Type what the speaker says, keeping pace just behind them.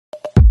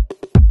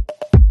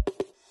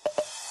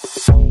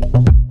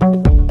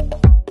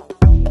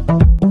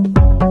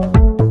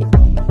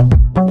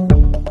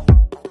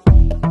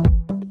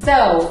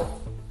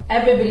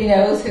everybody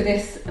knows who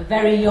this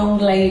very young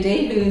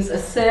lady, who's a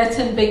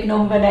certain big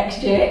number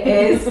next year,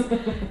 is.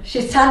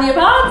 She's Tanya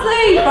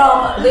Bardsley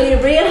from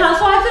the Real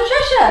Housewives of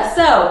Cheshire.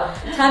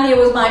 So, Tanya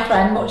was my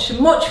friend much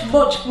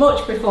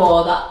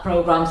before that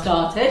programme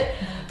started.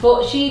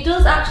 But she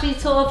does actually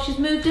she's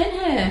moved in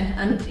here,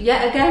 and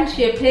yet again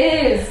she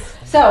appears.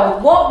 So,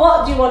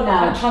 what do you want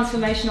now? A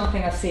transformational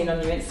thing I've seen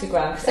on your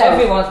Instagram, because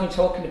everyone's been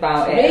talking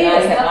about it. Really? And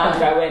I said, I'm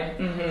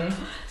growing.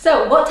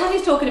 So, what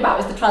Tanya's talking about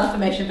is the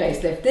transformation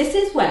facelift. This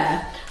is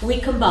where we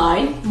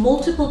combine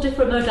multiple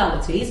different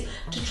modalities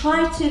to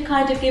try to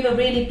kind of give a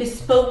really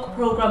bespoke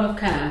programme of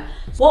care.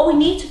 What we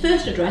need to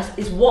first address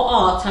is what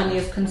are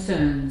Tanya's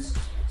concerns.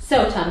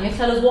 So, Tanya,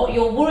 tell us what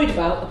you're worried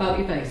about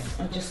your face.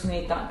 I just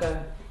need that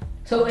go.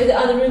 So,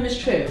 are the rumours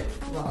true?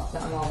 Well,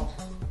 that I'm old.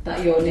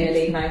 That you're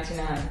nearly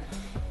 99.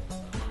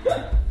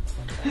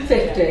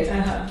 50.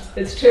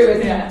 It's true,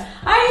 isn't it?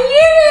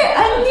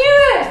 I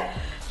knew it!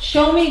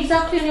 Show me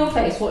exactly on your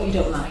face what you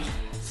don't like.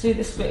 See,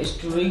 this bit is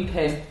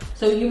drooping.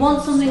 So you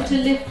want something to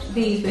lift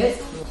these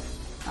bits,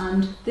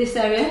 and this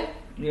area?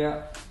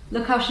 Yeah.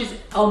 Look how she's,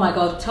 oh my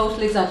god,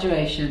 total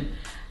exaggeration.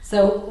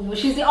 So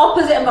she's the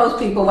opposite of most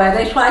people, where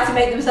they try to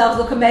make themselves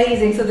look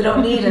amazing so they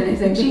don't need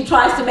anything. She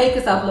tries to make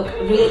herself look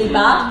really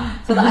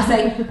bad, so that I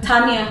say,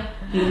 Tanya,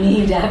 you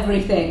need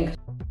everything.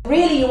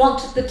 Really, you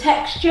want the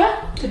texture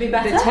to be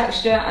better? The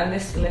texture and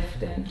this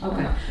lifting.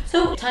 Okay.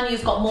 So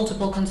Tanya's got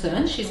multiple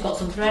concerns. She's got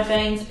some thread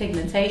veins,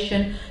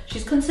 pigmentation.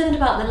 She's concerned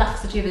about the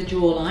laxity of the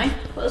jawline,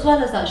 but as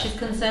well as that, she's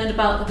concerned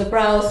about the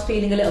brows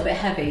feeling a little bit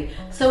heavy.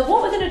 So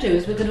what we're going to do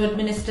is we're going to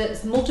administer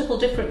multiple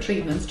different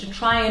treatments to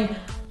try and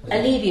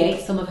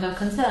alleviate some of her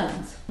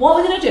concerns. What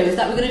we're going to do is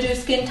that we're going to do a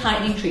skin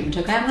tightening treatment,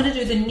 okay? I'm going to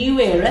do the New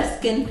Era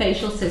Skin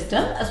Facial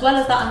System. As well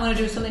as that, I'm going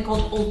to do something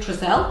called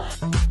Ultracell.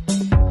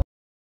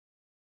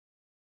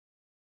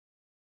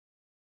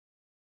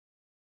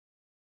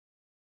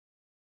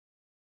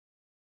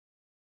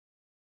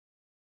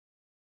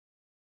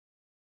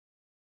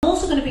 I'm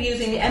also going to be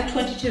using the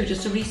M22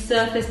 just to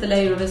resurface the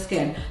layer of her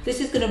skin. This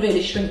is going to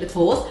really shrink the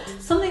pores.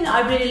 Something that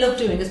I really love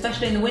doing,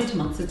 especially in the winter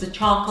months, is the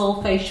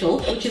charcoal facial,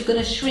 which is going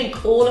to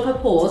shrink all of her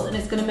pores and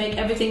it's going to make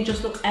everything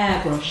just look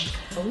airbrushed.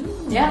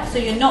 Ooh. Yeah, so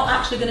you're not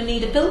actually going to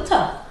need a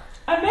filter.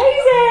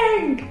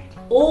 Amazing!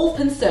 All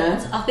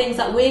concerns are things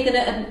that we're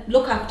going to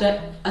look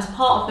after as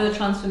part of her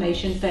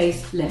transformation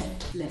face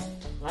lift.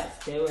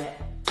 Let's do it.